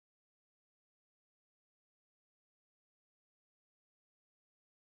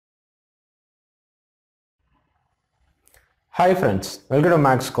Hi friends, welcome to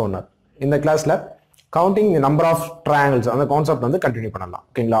Mathscorner. In the class lab, counting the number of triangles on the concept வந்து continue பண்ணலாம்.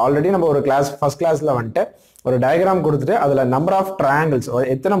 ஓகேங்களா? Already நம்ம ஒரு first classல வந்துட்டு ஒரு டயகிராம் கொடுத்துட்டு அதுல number of triangles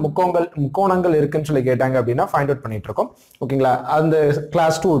எத்தனை முக்கோணங்கள் இருக்குன்னு சொல்லி கேட்டாங்க அப்படின்னா ஃபைண்ட் அவுட் பண்ணிட்டு இருக்கோம். ஓகேங்களா? அந்த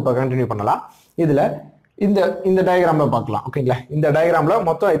class 2 இப்போ கண்டினியூ பண்ணலாம். இதுல இந்த டயகிராமை பார்க்கலாம். ஓகேங்களா? இந்த டயகிராம்ல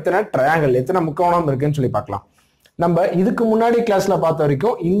மொத்தம் எத்தனை ட்ரையாங்கிள் எத்தனை முக்கோணம் இருக்குன்னு சொல்லி பார்க்கலாம். நம்ம இதுக்கு முன்னாடி கிளாஸ்ல பார்த்த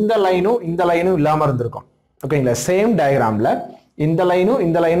வரைக்கும் இந்த லைனும் இல்லாம இருந்திருக்கும். ஓகேங்களா? சேம் டயகிராம்ல இந்த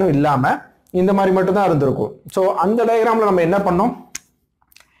லைனும் இல்லாம இந்த மாதிரி மட்டும் தான் இருந்திருக்கும். ஸோ அந்த டயகிராம்ல நம்ம என்ன பண்ணோம்,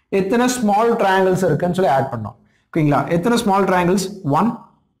 எத்தனை ஸ்மால் ட்ரையாங்கிள்ஸ் இருக்குன்னு சொல்லி ஆட் பண்ணோம். ஓகேங்களா? எத்தனை ஸ்மால் ட்ரையாங்கிள்ஸ் 1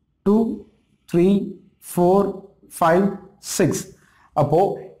 2 3 4 5 6. அப்போ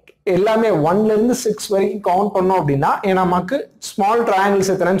எல்லாமே 1ல இருந்து 6 வரைக்கும் கவுண்ட் பண்ணோம் அப்படின்னா நமக்கு ஸ்மால்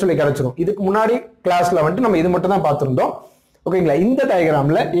ட்ரையாங்கிள்ஸ் எத்தனைன்னு சொல்லி கிடைச்சிடும். இதுக்கு முன்னாடி கிளாஸ்ல வந்துட்டு நம்ம இது மட்டும் தான் பார்த்திருந்தோம். ஓகேங்களா? இந்த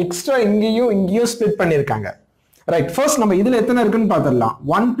டயகிராம்ல எக்ஸ்ட்ரா இங்கேயும் ஸ்ப்ளிட் பண்ணிருக்காங்க. ரைட், ஃபர்ஸ்ட் நம்ம இதுல எத்தனை இருக்குன்னு பார்த்துடலாம்.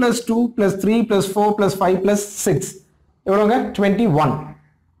 1 + 2 + 3 + 4 + 5 + 6 எவ்வளவுங்க? 21.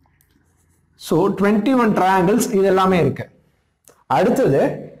 ஸோ 21 ட்ரையாங்கிள்ஸ் இது எல்லாமே இருக்கு. அடுத்தது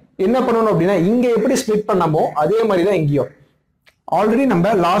என்ன பண்ணணும் அப்படின்னா இங்க எப்படி ஸ்ப்ளிட் பண்ணமோ அதே மாதிரி தான் இங்கேயும். ஆல்ரெடி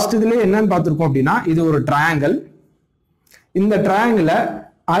நம்ம லாஸ்ட் இதுல என்னன்னு பார்த்திருக்கோம் அப்படின்னா இது ஒரு ட்ரையாங்கிள். இந்த ட்ரையாங்கிளை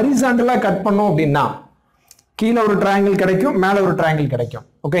ஹரிசாண்டலா கட் பண்ணோம் அப்படின்னா கீழே ஒரு ட்ரையாங்கிள் கிடைக்கும், மேல ஒரு ட்ரையாங்கிள் கிடைக்கும்.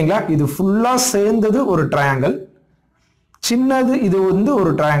 ஓகேங்களா? இது ஃபுல்லா சேர்ந்தது ஒரு ட்ரையாங்கிள், சின்னது இது வந்து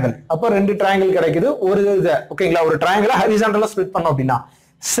ஒரு ட்ரையாங்கிள். அப்ப ரெண்டு ட்ரையாங்கிள் கிடைக்குது ஒரு இது. ஓகேங்களா? ஒரு ட்ரையாங்கிளை ஹரிசாண்டலா ஸ்ப்ளிட் பண்ணோம் அப்படின்னா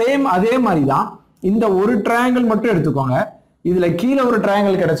சேம் அதே மாதிரி தான் இந்த ஒரு ட்ரையாங்கிள் மட்டும் எடுத்துக்கோங்க. இதுல கீழே ஒரு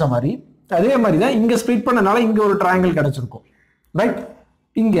ட்ரையாங்கிள் கிடைச்ச மாதிரி அதே மாதிரி தான் இங்க ஸ்ப்ளிட் பண்ணனால இங்க ஒரு ட்ரையாங்கிள் கிடைச்சிருக்கும். ரைட்,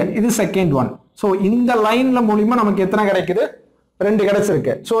 இங்க இது செகண்ட் ஒன். ஸோ இந்த லைன்ல மூலியமா நமக்கு எத்தனை கிடைக்குது? 2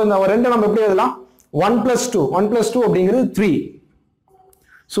 கிடைச்சிருக்கு. ஸோ இந்த 2 நம்ம எப்படி எழுதலாம்? 1 + 2 அப்படிங்கிறது 3.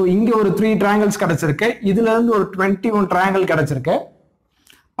 ஸோ இங்க ஒரு 3 ட்ரையாங்கிள்ஸ் கிடைச்சிருக்கு. இதுல இருந்து ஒரு 21 ட்ரையாங்கிள் கிடைச்சிருக்கு.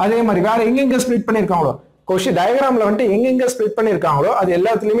 அதே மாதிரி வேற எங்கெங்க ஸ்ப்ளிட் பண்ணிருக்காங்களோ கொஸ்டின் டயகிராம்ல வந்துட்டு எங்கெங்க ஸ்ப்ளிட் பண்ணிருக்காங்களோ அது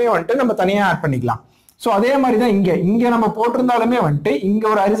எல்லாத்துலயுமே வந்துட்டு நம்ம தனியா ஆட் பண்ணிக்கலாம். ஸோ அதே மாதிரி தான் இங்க நம்ம போட்டிருந்தாலுமே வந்துட்டு இங்க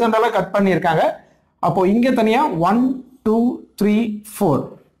ஒரு ஹரிசாண்டலா கட் பண்ணிருக்காங்க. அப்போ இங்க தனியா 1 2 3 4.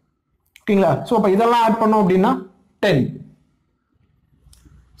 ஓகேங்களா? ஸோ அப்போ இதெல்லாம் ஆட் பண்ணோம் அப்படின்னா 10.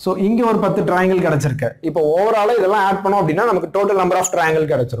 ஸோ இங்க ஒரு 10 ட்ரையாங்கிள் கிடைச்சிருக்கு. இப்போ ஓவராலா இதெல்லாம் ஆட் பண்ணோம் அப்படின்னா நமக்கு டோட்டல் நம்பர் ஆஃப் ட்ரையாங்கிள்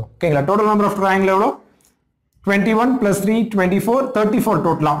கிடைச்சிரும். ஓகேங்களா? டோட்டல் நம்பர் ஆஃப் ட்ரையாங்கிள் எவ்வளோ? 21 + 3 24 34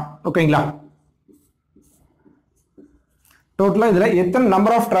 டோட்டலா. ஓகேங்களா? டோட்டலா இதுல எத்தனை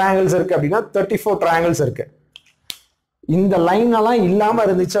நம்பர் ஆஃப் ட்ரையாங்கிள்ஸ் இருக்கு அப்படின்னா 34 ட்ரையாங்கிள்ஸ் இருக்கு. இந்த லைன் எல்லாம் இல்லாம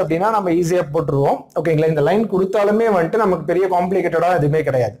இருந்துச்சு அப்படின்னா நம்ம ஈஸியா போட்டுருவோம். ஓகேங்களா? இந்த லைன் கொடுத்தாலுமே வந்துட்டு நமக்கு பெரிய காம்ப்ளிகேட்டடா எதுவுமே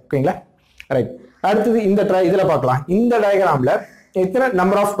கிடையாது. ஓகேங்களா? ரைட், அடுத்தது இதுல பார்க்கலாம். இந்த டயகிராம்ல எத்தனை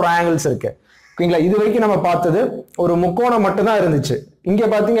நம்பர் ஆஃப் ட்ரையாங்கிள்ஸ் இருக்கு. ஓகேங்களா? இது வரைக்கும் நம்ம பார்த்தது ஒரு முக்கோணம் மட்டும் தான் இருந்துச்சு. இங்க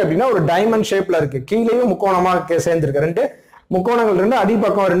பாத்தீங்க அப்படின்னா ஒரு டைமண்ட் ஷேப்ல இருக்கு. கீழேயும் முக்கோணமா சேர்ந்திருக்கு. 2 முக்கோணங்கள் 2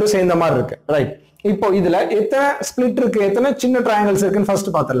 அடிப்பக்கம் 2 சேர்ந்த மாதிரி இருக்கு. ரைட், இப்போ இதுல எத்தனை ஸ்பிளிட் இருக்கு, எத்தனை சின்ன ட்ரையாங்கிள்ஸ் இருக்குன்னு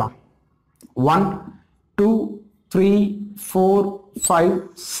ஃபர்ஸ்ட் பார்த்துடலாம். 1 2 3 4 5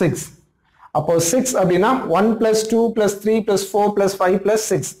 6. அப்போ 6 அப்படின்னா 1 + 2 + 3 + 4 + 5 +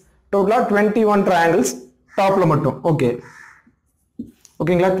 6 டோட்டலா 21 ட்ரையாங்கிள்ஸ் டாப்ல மட்டும். ஓகே,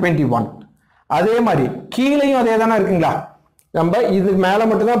 ஓகேங்களா? 21. அதே மாதிரி கீழையும் அதே தானே இருக்குங்களா? நம்ம இது மேல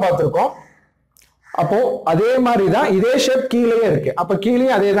மட்டும் தான் பார்த்திருக்கோம். அப்போ அதே மாதிரி தான் இதே ஷேப் கீழேயே இருக்கு. அப்ப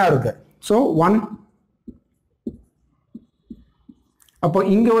கீழேயும் அதே தான் இருக்கு. ஸோ 1. அப்போ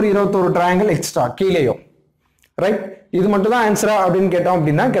இங்க ஒரு 21 ட்ரையாங்கிள் எக்ஸ்ட்ரா கீழேயும். ரைட், இது மட்டும் தான் ஆன்சரா அப்படின்னு கேட்டோம்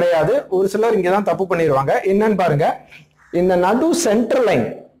அப்படின்னா கிடையாது. ஒரு சிலர் இங்க தான் தப்பு பண்ணிடுவாங்க. என்னன்னு பாருங்க, இந்த நடு சென்டர் லைன்.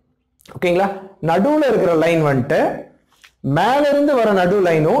 ஓகேங்களா? நடுவுல இருக்கிற லைன் வந்துட்டு மேல இருந்து வர நடு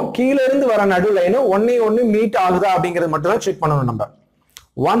லைனும் கீழே இருந்து வர நடு லைனும் ஒன்னு மீட் ஆகுதா அப்படிங்கிறது மட்டும் தான் செக் பண்ணணும் நம்ம.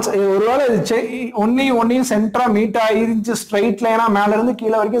 ஒன்ஸ் ஒருவேளை ஒன்னையும் சென்டரா மீட் ஆயிருந்துச்சு, ஸ்ட்ரைட் லைனா மேல இருந்து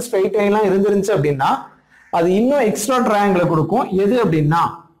கீழே வரைக்கும் ஸ்ட்ரைட் லைன்லாம் இருந்துருந்துச்சு அப்படின்னா அது இன்னும் எக்ஸ்ட்ரா ட்ரையாங்கிளை கொடுக்கும். எது அப்படின்னா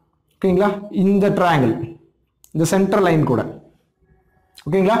ஓகேங்களா இந்த ட்ரையாங்கிள், இந்த சென்டர் லைன் கூட.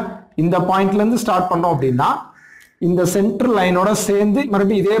 ஓகேங்களா? இந்த பாயிண்ட்ல இருந்து ஸ்டார்ட் பண்ணோம் அப்படின்னா இந்த சென்டர் லைனோட சேர்ந்து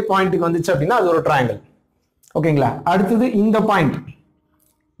மறுபடியும் இதே பாயிண்ட்டுக்கு வந்துச்சு அப்படின்னா அது ஒரு ட்ரையாங்கிள். ஓகேங்களா? அடுத்தது இந்த பாயிண்ட்,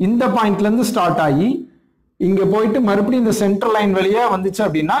 இந்த பாயிண்ட்ல இருந்து ஸ்டார்ட் ஆகி இங்க போயிட்டு மறுபடியும் இந்த சென்டர் லைன் வழியா வந்துச்சு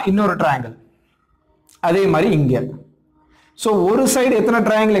அப்படின்னா இன்னொரு ட்ரையாங்கிள். அதே மாதிரி இங்க. ஸோ ஒரு சைடு எத்தனை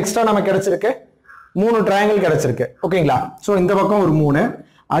ட்ரையாங்கிள் எக்ஸ்ட்ரா நமக்கு கிடைச்சிருக்கு? 3 ட்ரையாங்கிள் கிடைச்சிருக்கு. ஓகேங்களா? ஸோ இந்த பக்கம் ஒரு 3.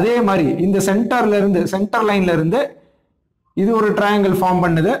 அதே மாதிரி இந்த சென்டர் லைன்ல இருந்து இது ஒரு ட்ரையாங்கிள் ஃபார்ம்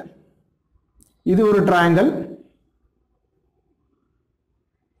பண்ணுது, இது ஒரு ட்ரையாங்கிள்,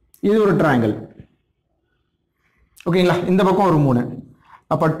 இது ஒரு ட்ரையாங்கிள். ஓகேங்களா? இந்த பக்கம் ஒரு 3.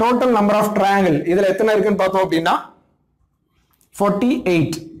 அப்ப டோட்டல் நம்பர் ஆஃப் ட்ரையாங்கிள் இதுல எத்தனை இருக்குன்னு பார்த்தோம் அப்படின்னா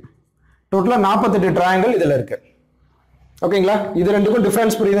 48. டோட்டலா 48 ட்ரையாங்கிள் இதுல இருக்கு. ஓகேங்களா? இது ரெண்டுக்கும்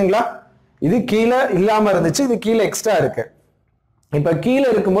டிஃபரன்ஸ் புரியுதுங்களா? இது கீழே இல்லாம இருந்துச்சு, இது கீழே எக்ஸ்ட்ரா இருக்கு. இப்ப கீழே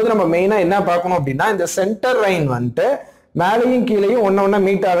இருக்கும்போது நம்ம மெயினா என்ன பார்க்கணும் அப்படின்னா, இந்த சென்டர் லைன் வந்துட்டு மேலையும் கீழையும் ஒன்னா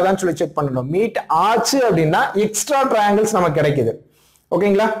மீட் ஆகுதான்னு சொல்லி செக் பண்ணணும். மீட் ஆச்சு அப்படின்னா எக்ஸ்ட்ரா ட்ரையாங்கிள்ஸ் நமக்கு கிடைக்குது.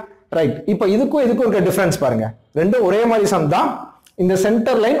 ஓகேங்களா? ரைட். இப்போ இதுக்கும் இருக்க டிஃபரன்ஸ் பாருங்க. ரெண்டும் ஒரே மாதிரி சம் தான். இந்த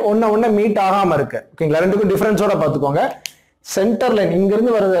சென்டர் லைன் ஒன்னா மீட் ஆகாம இருக்கு. ஓகேங்களா? ரெண்டுக்கும் டிஃபரன்ஸோட பாத்துக்கோங்க. சென்டர் லைன் இங்க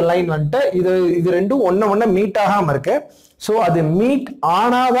இருந்து வர லைன் வந்துட்டு இது ரெண்டும் ஒன்னா மீட் ஆகாம இருக்கு. சோ அது மீட்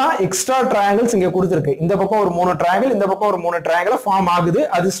ஆனாதான் எக்ஸ்ட்ரா ட்ரையாங்கிள்ஸ் இங்க கொடுத்துருக்கு. இந்த பக்கம் ஒரு 3 ட்ரையாங்கிள், இந்த பக்கம் ஒரு 3 ட்ரையாங்கிள் ஃபார்ம் ஆகுது.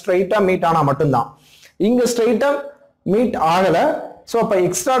 அது ஸ்ட்ரைட்டா மீட் ஆனா மட்டும்தான். இங்க ஸ்ட்ரைட்டா மீட் ஆகல. சோ அப்ப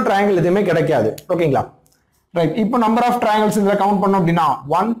எக்ஸ்ட்ரா ட்ரையாங்கிள் எதுவுமே கிடைக்காது. ஓகேங்களா? ரைட். இப்போ நம்பர் ஆஃப் ட்ரையாங்கிள்ஸ் இதுல கவுண்ட் பண்ணோம் அப்படின்னா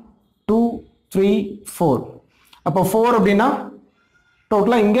 1 2 3 4. அப்போ 4 அப்படின்னா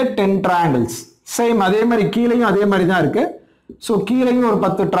டோட்டலா இங்க 10 ட்ரையாங்கிள்ஸ். சேம் அதே மாதிரி கீழையும் அதே மாதிரி தான் இருக்கு. சோ கீழையும் ஒரு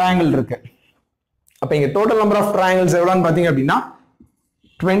 10 ட்ரையாங்கிள் இருக்கு. அப்ப இங்க டோட்டல் நம்பர் ஆஃப் ட்ரையாங்கிள்ஸ் எவ்வளவுன்னு பாத்தீங்க அப்படின்னா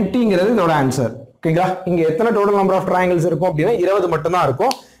 20ங்கிறது இதோட ஆன்சர். ஓகேங்களா? இங்க எத்தனை டோட்டல் நம்பர் ஆஃப் ட்ரையாங்கிள்ஸ் இருக்கும் அப்படின்னா 20 மட்டும் தான்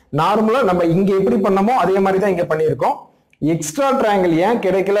இருக்கும். நார்மலா நம்ம இங்க எப்படி பண்ணமோ அதே மாதிரி தான் இங்க பண்ணியிருக்கோம். எக்ஸ்ட்ரா ட்ரையாங்கிள் ஏன்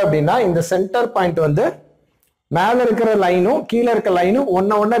கிடைக்கல அப்படின்னா, இந்த சென்டர் பாயிண்ட் வந்து மேல இருக்கிற லைனும் கீழே இருக்க லைனும்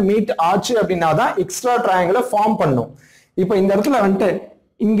ஒன்னா மீட் ஆச்சு அப்படின்னா தான் எக்ஸ்ட்ரா ட்ரையாங்கிளை ஃபார்ம் பண்ணும். இப்போ இந்த இடத்துல வந்துட்டு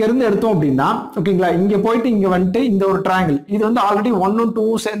இங்க இருந்து எடுத்தோம் அப்படின்னா, ஓகேங்களா, இங்க போயிட்டு இங்க வந்துட்டு இந்த ஒரு ட்ரையாங்கிள் இது வந்து ஆல்ரெடி 1ம்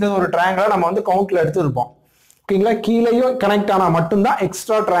 2ம் சேர்ந்த ஒரு ட்ரையாங்கிளா நம்ம வந்து கவுண்ட்ல எடுத்துருப்போம். ஓகேங்களா? கீழேயும் கனெக்ட் ஆனா மட்டும்தான்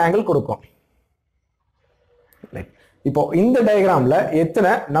எக்ஸ்ட்ரா ட்ரையாங்கிள் கொடுக்கும். இப்போ இந்த டயக்ராம்ல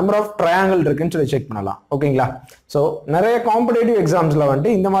எத்தனை நம்பர் ஆஃப் ட்ரையாங்கிள் இருக்குன்னு சொல்லி செக் பண்ணலாம். ஓகேங்களா? சோ நிறைய காம்படிட்டிவ் எக்ஸாம்ஸ்ல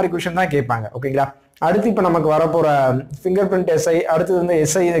வந்துட்டு இந்த மாதிரி கொஸ்டின் தான் கேட்பாங்க. ஓகேங்களா? அடுத்து இப்ப நமக்கு வரப்போற ஃபிங்கர் பிரிண்ட் எஸ்ஐ, அடுத்து வந்து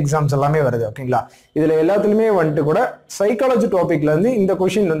எஸ்ஐ எக்ஸாம்ஸ் எல்லாமே வருது. ஓகேங்களா? இதுல எல்லாத்துலயுமே வந்துட்டு கூட சைக்காலஜி டாபிக்ல இருந்து இந்த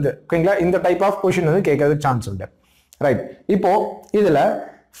கொஸ்டின் வந்து, ஓகேங்களா, இந்த டைப் ஆஃப் கொஸ்டின் வந்து கேட்கறதுக்கு சான்ஸ் உண்டு. ரைட். இப்போ இதுல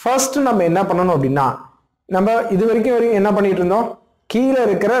ஃபர்ஸ்ட் நம்ம என்ன பண்ணணும் அப்படின்னா, நம்ம இது வரைக்கும் என்ன பண்ணிட்டு இருந்தோம், கீழே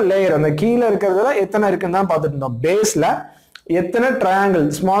இருக்கிற லேயர், அந்த கீழே இருக்கிறதுல எத்தனை இருக்குன்னு தான் பார்த்துட்டு இருந்தோம். பேஸ்ல எத்தனை ட்ரையாங்கிள்,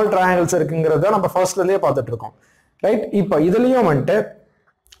 ஸ்மால் ட்ரையாங்கிள்ஸ் இருக்குங்கிறத நம்ம ஃபர்ஸ்ட்ல இருந்தே பார்த்துட்டு இருக்கோம். ரைட். இப்போ இதுலயும் வந்துட்டு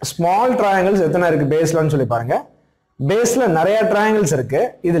ஸ்மால் ட்ரையாங்கிள்ஸ் எத்தனை இருக்கு பேஸ்லன்னு சொல்லி பாருங்க. பேஸ்ல நிறைய ட்ரையாங்கிள்ஸ் இருக்கு.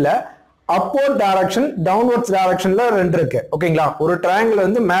 இதுல அப்வர்ட் டைரக்ஷன், டவுன்வர்ட்ஸ் டைரக்ஷன்ல 2 இருக்கு. ஓகேங்களா? ஒரு ட்ரையாங்கிள்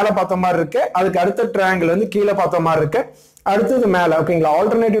வந்து மேல பார்த்த மாதிரி இருக்கு, அதுக்கு அடுத்த ட்ரையாங்கிள் வந்து கீழே பார்த்த மாதிரி இருக்கு, அடுத்தது மேல. ஓகேங்களா?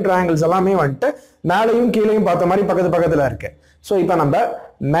 ஆல்டர்னேட்டிவ் ட்ரையாங்கிள்ஸ் எல்லாமே வந்துட்டு மேலையும் கீழையும் பார்த்த மாதிரி பக்கத்துல இருக்கு. சோ இப்போ நம்ம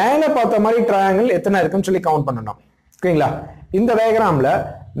மேல பார்த்த மாதிரி ட்ரையாங்கிள் எத்தனை இருக்குன்னு சொல்லி கவுண்ட் பண்ணணும். ஓகேங்களா? இந்த டயக்ராம்ல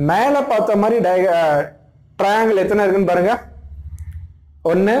மேல பார்த்த மாதிரி ட்ரையாங்கிள் எத்தனை இருக்குன்னு பாருங்க.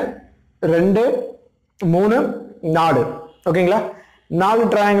 1 2 3 4. ஓகேங்களா? 4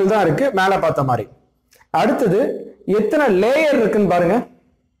 ட்ரையாங்கிள் தான் இருக்கு மேல பார்த்த மாதிரி. அடுத்தது எத்தனை லேயர் இருக்குன்னு பாருங்க.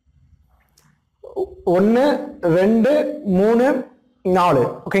 1 2 3 4.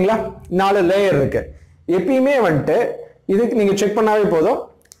 ஓகேங்களா? 4 லேயர் இருக்கு. எப்பயுமே வந்துட்டு இதுக்கு நீங்க செக் பண்ணாவே போதும்,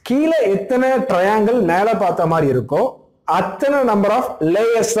 கீழே எத்தனை ட்ரையாங்கிள் மேல பார்த்த மாதிரி இருக்கோ அத்தனை நம்பர் ஆஃப்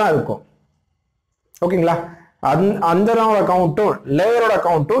லேயர்ஸ் தான் இருக்கும். ஓகேங்களா? அந்த கவுண்ட்டும் லேயரோட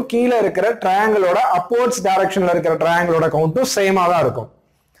கவுண்ட்டும் கீழே இருக்கிற ட்ரையாங்கிளோட அப்வர்ட்ஸ் டைரக்ஷன்ல இருக்கிற ட்ரையாங்கிளோட கவுண்ட்டும் சேமா தான் இருக்கும்.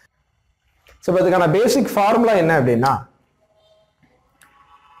 சோ இதுக்கான பேசிக் ஃபார்முலா என்ன அப்படின்னா,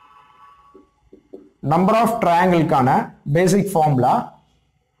 number of ட்ரையாங்கிள்கான basic formula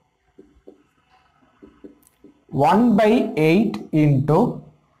 1/8 into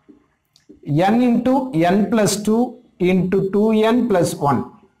n into n plus 2 into 2n plus 1.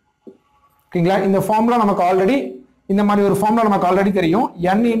 ஓகேங்களா? இந்த ஃபார்முலா நமக்கு ஆல்ரெடி, இந்த மாதிரி ஒரு ஃபார்முலா நமக்கு ஆல்ரெடி தெரியும்.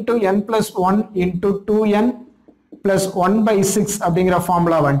 n into n plus 1 into 2n plus 1/6 அப்படிங்கிற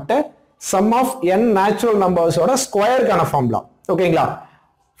ஃபார்முலா வந்துட்டு some of n natural நம்பர்ஸோட ஸ்கொயருக்கான formula. ஓகேங்களா?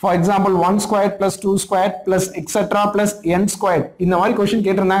 For example 1 square plus 2 square plus etcetera plus n square, இந்த மாதிரி கொஸ்டின்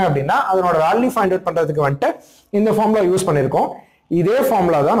கேட்டிருந்தாங்க அப்படின்னா அதனோட வேல்யூ ஃபைண்ட் அவுட் பண்றதுக்கு வந்துட்டு இந்த ஃபார்முலா யூஸ் பண்ணிருக்கோம். இதே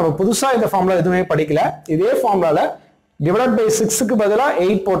ஃபார்முலா தான், நம்ம புதுசா இந்த ஃபார்முலா எதுவுமே படிக்கல. இதே ஃபார்முலால டிவைட் பை 6க்கு பதிலா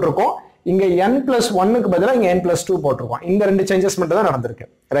 8 போட்டிருக்கோம். இங்க n plus 1க்கு பதிலா இங்க n plus 2 போட்டிருக்கோம். இந்த 2 சேஞ்சஸ் மட்டும் தான் நடந்திருக்கு.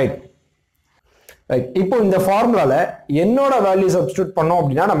 ரைட். இப்போ இந்த ஃபார்முலால என்னோட வேல்யூ சப்ஸ்டிட்யூட் பண்ணோம்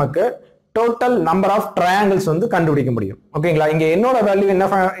அப்படின்னா நமக்கு டோட்டல் நம்பர் ஆஃப் ட்ரையாங்கிள்ஸ் வந்து கண்டுபிடிக்க முடியும். ஓகேங்களா? இங்க என்னோட வேல்யூ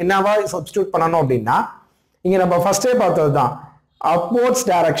என்னவா சப்ஸ்டிட்யூட் பண்ணணும் அப்படின்னா, இங்க நம்ம ஃபர்ஸ்டே பார்த்தது தான் அப்வர்ட்ஸ்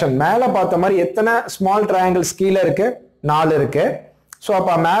டைரக்ஷன், மேல பார்த்த மாதிரி எத்தனை ஸ்மால் ட்ரையாங்கிள்ஸ் கீழே இருக்கு, 4 இருக்கு. சோ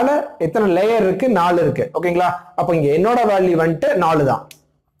அப்ப மேல எத்தனை லேயர் இருக்கு, 4 இருக்கு. ஓகேங்களா? அப்ப இங்க என்னோட வேல்யூ வந்துட்டு 4 தான்.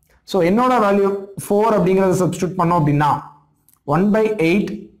 சோ என்னோட வேல்யூ 4 அப்படிங்கறத சப்ஸ்டிட்யூட் பண்ணோம் அப்படின்னா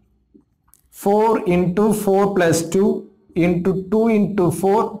 1/8 4 into 4 plus 2 into 2 into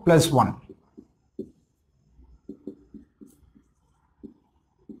 4 plus 1.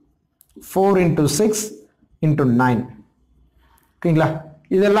 4 into 6 into 9. ஓகேங்களா?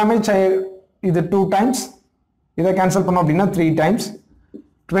 இது எல்லாமே இது 2 times, இதை கேன்சல் பண்ணோம் அப்படின்னா 3 times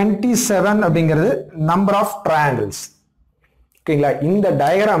 27 அப்படிங்கிறது நம்பர் ஆஃப் ட்ரையாங்கிள்ஸ். ஓகேங்களா? இந்த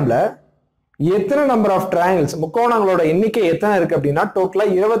டயக்ராம்ல எத்தனை நம்பர் ஆஃப் ட்ரையாங்கிள்ஸ், முக்கோணங்களோட எண்ணிக்கை எத்தனை இருக்கு அப்படின்னா டோட்டலா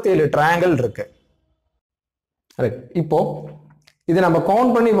 27 ட்ரையாங்கிள் இருக்கு. இப்போ இது நம்ம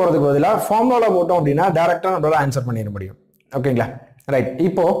கவுண்ட் பண்ணி போறதுக்கு பதிலாக ஃபார்முலால போட்டோம் அப்படின்னா டைரக்டா நம்மளால ஆன்சர் பண்ணிட முடியும். ஓகேங்களா? ரைட்.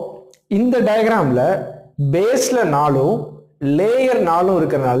 இப்போ இந்த டயக்ராம்ல பேஸ்ல 4ம் லேயர் 4ம்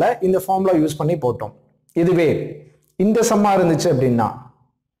இருக்கிறதுனால இந்த ஃபார்முலா யூஸ் பண்ணி போட்டோம். இதுவே இந்த சம்மா இருந்துச்சு அப்படின்னா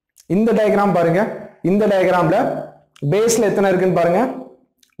இந்த டயக்ராம் பாருங்க. இந்த டயக்ராம்ல பேஸ்ல எத்தனை இருக்குன்னு பாருங்க.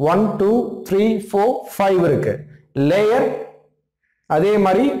 1 2 3 4 5 இருக்கு. லேயர் அதே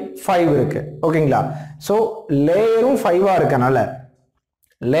மாதிரி 5 இருக்கு. ஓகேங்களா? சோ லேயரும் 5ஆ இருக்கனால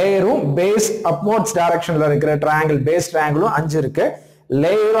லேயரும் பேஸ் அப்வர்ட்ஸ் டைரக்ஷன்ல இருக்கிற ட்ரையாங்கிள் பேஸ் ட்ரையாங்கிளும் 5 இருக்கு,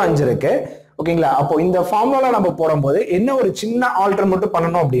 லேயரும் 5 இருக்கு. ஓகேங்களா? அப்போ இந்த ஃபார்முலால நம்ம போடும்போது என்ன ஒரு சின்ன ஆல்டர் மட்டும்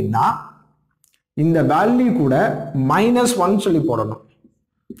பண்ணணும் அப்படின்னா இந்த வேல்யூ கூட -1 சொல்லி போடணும்.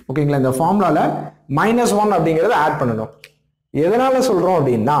 ஓகேங்களா? இந்த ஃபார்முலால -1 அப்படிங்கறத ஆட் பண்ணணும். எதனால சொல்றோம்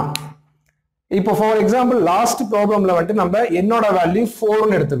அப்படின்னா இப்போ ஃபார் எக்ஸாம்பிள் லாஸ்ட் ப்ராப்ளம்ல வந்துட்டு நம்ம என்னோட வேல்யூ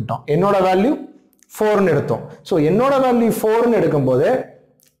 4ன்னு எடுத்துக்கிட்டோம். என்னோட வேல்யூ 4ன்னு எடுத்தோம். ஸோ என்னோட வேல்யூ 4ன்னு எடுக்கும்போது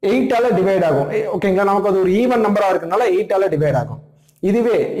 8ஆல டிவைட் ஆகும். ஓகேங்களா? நமக்கு அது ஒரு ஈவன் நம்பரா இருக்கனால 8ஆல டிவைட் ஆகும்.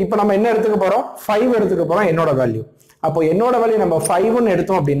 இதுவே இப்போ நம்ம என்ன எடுத்துக்க போறோம்? 5 எடுத்துக்க போறோம் என்னோட வேல்யூ. அப்போ என்னோட வேல்யூ நம்ம 5ன்னு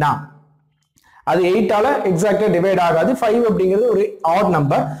எடுத்தோம் அப்படின்னா அது 8ஆல எக்ஸாக்டா டிவைட் ஆகாது. 5 அப்படிங்கிறது ஒரு ஆட்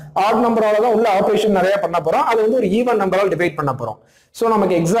நம்பர். ஆட் நம்பரால தான் உள்ள ஆபரேஷன் நிறைய பண்ண போறோம். அது வந்து ஒரு ஈவன் நம்பரால் டிவைட் பண்ண போறோம். சோ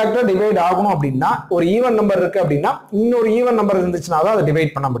நமக்கு எக்ஸாக்டா டிவைட் ஆகணும் அப்படின்னா ஒரு ஈவன் நம்பர் இருக்கு அப்படின்னா இன்னொரு ஈவன் நம்பர் இருந்துச்சுன்னா தான் அதை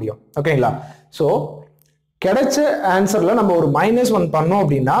டிவைட் பண்ண முடியும். ஓகேங்களா? சோ கிடைச்ச ஆன்சர்ல நம்ம ஒரு -1 பண்ணோம்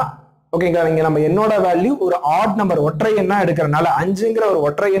அப்படின்னா ஓகேங்களா, நீங்க நம்ம என்னோட வேல்யூ ஒரு ஆட் நம்பர் ஒற்றை எண்ணா எடுக்கிறதுனால 5ங்கிற ஒரு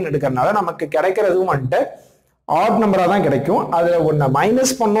ஒற்றை எண் எடுக்கிறதுனால நமக்கு கிடைக்கிறதும் வந்துட்டு ஆட் நம்பரா தான் கிடைக்கும். அதுல ஒன்ன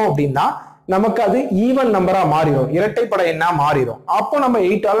மைனஸ் பண்ணோம் அப்படின்னா நமக்கு அது ஈவன் நம்பரா மாறிடும், இரட்டைப்படை எண்ணா மாறிடும். அப்போ நம்ம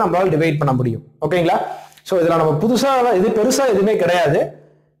 8ஆல நம்மளால டிவைட் பண்ண முடியும். ஓகேங்களா? சோ இதுல நம்ம புதுசா இது பெருசா எதுவுமே கிடையாது.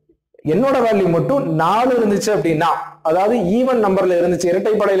 என்னோட வேல்யூ மட்டும் 4 இருந்துச்சு அப்படின்னா அதாவது ஈவன் நம்பர்ல இருந்துச்சு,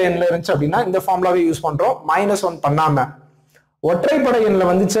 இரட்டைப்படையில எண்ணில் இருந்துச்சு அப்படின்னா இந்த ஃபார்முலாவை யூஸ் பண்றோம் -1 பண்ணாம. ஒற்றைப்படை எண்ணில்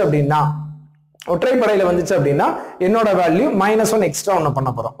வந்துச்சு அப்படின்னா ஒற்றைப்படையில வந்துச்சு அப்படின்னா என்னோட வேல்யூ -1 எக்ஸ்ட்ரா ஒன்னு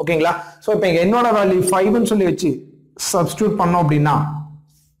பண்ண போறோம். ஓகேங்களா? சோ இப்போ இங்க என்னோட வேல்யூ 5ன்னு சொல்லி வச்சு சப்ஸ்டிட்யூட் பண்ணோம் அப்படின்னா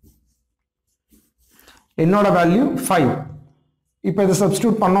என்னோட வேல்யூ 5. இப்போ இதை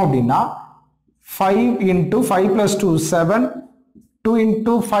சப்ஸ்டிட்யூட் பண்ணோம் அப்படின்னா 5 into 5 plus 2 7, 2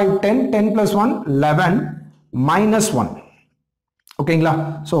 into 5 10, 10 plus 1 11, -1. ஓகேங்களா?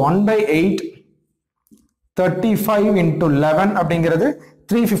 ஸோ 1/8 35 into 11 அப்படிங்கிறது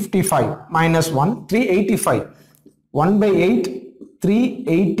 355 -1 385. 1/8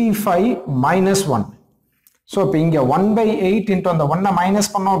 385 -1. ஸோ இப்போ இங்க 1/8 into அந்த 1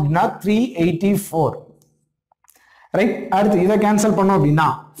 மைனஸ் பண்ணோம் அப்படின்னா 384. ரைட். அடுத்து இதை கேன்சல் பண்ணோம் அப்படின்னா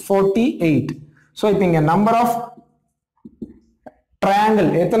 48. ஸோ இப்போ இங்க நம்பர் ஆஃப் ட்ரையாங்கிள்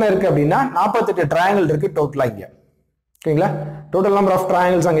எத்தனை இருக்கு அப்படின்னா 48 ட்ரையாங்கிள் இருக்கு டோட்டலா இங்க. ஓகேங்களா? டோட்டல் நம்பர் ஆஃப்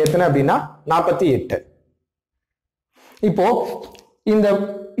ட்ரையாங்கிள்ஸ் அங்க எத்தனை அப்படின்னா 48. இப்போ இந்த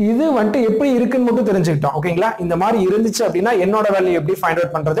இது வந்துட்டு எப்படி இருக்குன்னு மட்டும் தெரிஞ்சுக்கிட்டோம். ஓகேங்களா? இந்த மாதிரி இருந்துச்சு அப்படின்னா என்னோட வேல்யூ எப்படி ஃபைண்ட்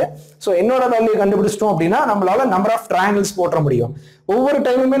அவுட் பண்றது? ஸோ என்னோட வேல்யூ கண்டுபிடிச்சிட்டோம் அப்படின்னா நம்மளால நம்பர் ஆஃப் ட்ரையாங்கிள்ஸ் போட முடியும். ஒவ்வொரு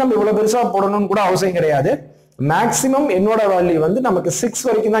டைமுமே நம்ம இவ்வளவு பெருசா போடணும்னு கூட அவசியம் கிடையாது. மேக்சிமம் என்னோட வேல்யூ வந்து நமக்கு 6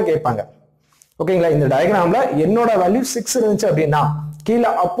 வரைக்கும் தான் கேட்பாங்க. ஓகேங்களா? இந்த டயக்ராம்ல என்னோட வேல்யூ 6 இருந்துச்சு அப்படின்னா கீழே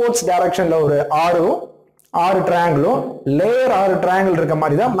அப்வர்ட்ஸ் டைரக்ஷன்ல ஒரு 6 ட்ரையாங்கிளும் லேயர் 6 ட்ரையாங்கிள் இருக்க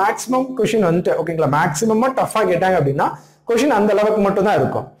மாதிரி தான் மேக்ஸிமம் கொஸ்டின் வந்துட்டு. ஓகேங்களா? மேக்ஸிமமா டஃபா கேட்டாங்க அப்படின்னா கொஸ்டின் அந்த அளவுக்கு மட்டும் தான்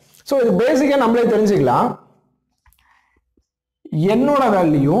இருக்கும். ஸோ இது பேசிக்கா நம்மளே தெரிஞ்சுக்கலாம். என்னோட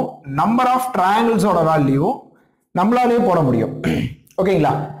வேல்யூ நம்பர் ஆஃப் ட்ரையாங்கிள்ஸோட வேல்யூ நம்மளாலே போட முடியும்.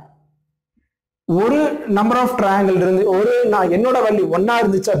 ஓகேங்களா? ஒரு நம்பர் ஆஃப் ட்ரையாங்கிள் இருந்து என்னோட வேல்யூ 1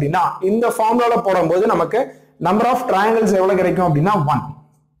 இருந்துச்சு அப்படின்னா இந்த ஃபார்முலால போடும்போது நமக்கு நம்பர் ஆஃப் ட்ரையாங்கிள்ஸ் எவ்வளவு கிடைக்கும் அப்படின்னா 1.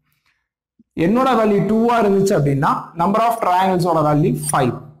 என்னோட வேல்யூ 2 இருந்துச்சு அப்படின்னா நம்பர் ஆஃப் ட்ரையாங்கிள்ஸோட வேல்யூ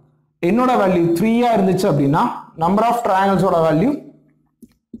 5. என்னோட வேல்யூ 3 இருந்துச்சு அப்படின்னா நம்பர் ஆஃப் ட்ரையாங்கிள்ஸோட வேல்யூ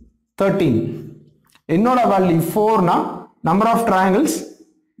 13. என்னோட வேல்யூ 4னா நம்பர் ஆஃப் ட்ரையாங்கிள்ஸ்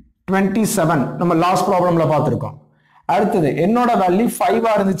 27. நம்ம லாஸ்ட் ப்ராப்ளம்ல பார்த்திருக்கோம். அடுத்தது என்னோட வேல்யூ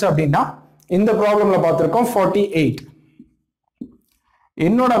 5 இருந்துச்சு அப்படின்னா இந்த ப்ராப்ளம்ல பார்த்திருக்கோம் 48.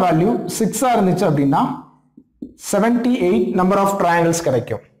 என்னோட வேல்யூ 6 இருந்துச்சு அப்படின்னா 78 நம்பர் ஆஃப் ட்ரையாங்கிள்ஸ்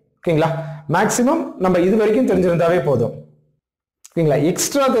கிடைக்கும். ஓகேங்களா? மேக்ஸிமம் நம்ம இது வரைக்கும் தெரிஞ்சிருந்தாவே போதும். ஓகேங்களா?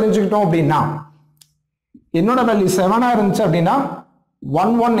 எக்ஸ்ட்ரா தெரிஞ்சுக்கிட்டோம் அப்படின்னா என்னோட வேல்யூ 7 இருந்துச்சு அப்படின்னா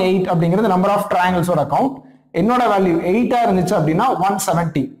 118 அப்படிங்கிறது நம்பர் ஆஃப் ட்ரையாங்கிள்ஸோட கவுண்ட். என்னோட வேல்யூ 8 இருந்துச்சு அப்படின்னா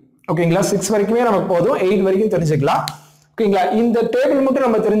 170. ஓகேங்களா? 6 வரைக்குமே நமக்கு போதும், 8 வரைக்கும் தெரிஞ்சுக்கலாம். ஓகேங்களா? இந்த டேபிள் மட்டும்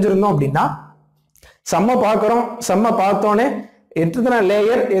நம்ம தெரிஞ்சிருந்தோம் அப்படின்னா சம்ம பார்க்குறோம், சம்ம பார்த்தோன்னே எத்தனை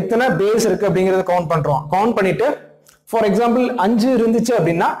லேயர் எத்தனை பேஸ் இருக்கு அப்படிங்கிறத கவுண்ட் பண்றோம். கவுண்ட் பண்ணிட்டு ஃபார் எக்ஸாம்பிள் 5 இருந்துச்சு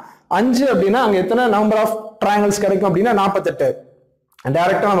அப்படின்னா 5 அப்படின்னா அங்க எத்தனை நம்பர் ஆஃப் ட்ரையாங்கிள்ஸ் கிடைக்கும் அப்படின்னா 48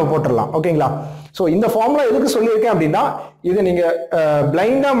 டைரக்டா நம்ம போட்டுடலாம். ஓகேங்களா? ஸோ இந்த ஃபார்முலா எதுக்கு சொல்லியிருக்கேன் அப்படின்னா இது நீங்க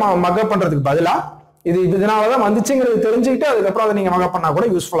பிளைண்டா மக்கப் பண்றதுக்கு பதிலா இது இதனாலதான் வந்துச்சுங்கிறது தெரிஞ்சுக்கிட்டு அதுக்கப்புறம் அதை நீங்க மக்கப் பண்ணா கூட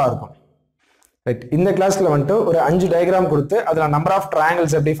யூஸ்ஃபுல்லா இருக்கும். ரைட், இந்த கிளாஸ்ல வந்துட்டு ஒரு 5 டயக்ராம் கொடுத்து அதுல நம்பர் ஆஃப்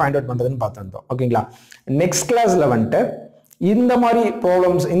ட்ரையாங்கிள்ஸ் எப்படி ஃபைண்ட் அவுட் பண்றதுன்னு பார்த்துருந்தோம். ஓகேங்களா? நெக்ஸ்ட் கிளாஸ்ல வந்துட்டு இந்த மாதிரி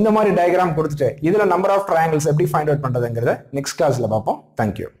ப்ராப்ளம்ஸ் இந்த மாதிரி டயக்ராம் கொடுத்துட்டு இதுல நம்பர் ஆஃப் ட்ரையாங்கிள்ஸ் எப்படி ஃபைண்ட் அவுட் பண்றதுங்கிறத நெக்ஸ்ட் கிளாஸ்ல பார்ப்போம்.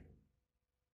 தேங்க்யூ.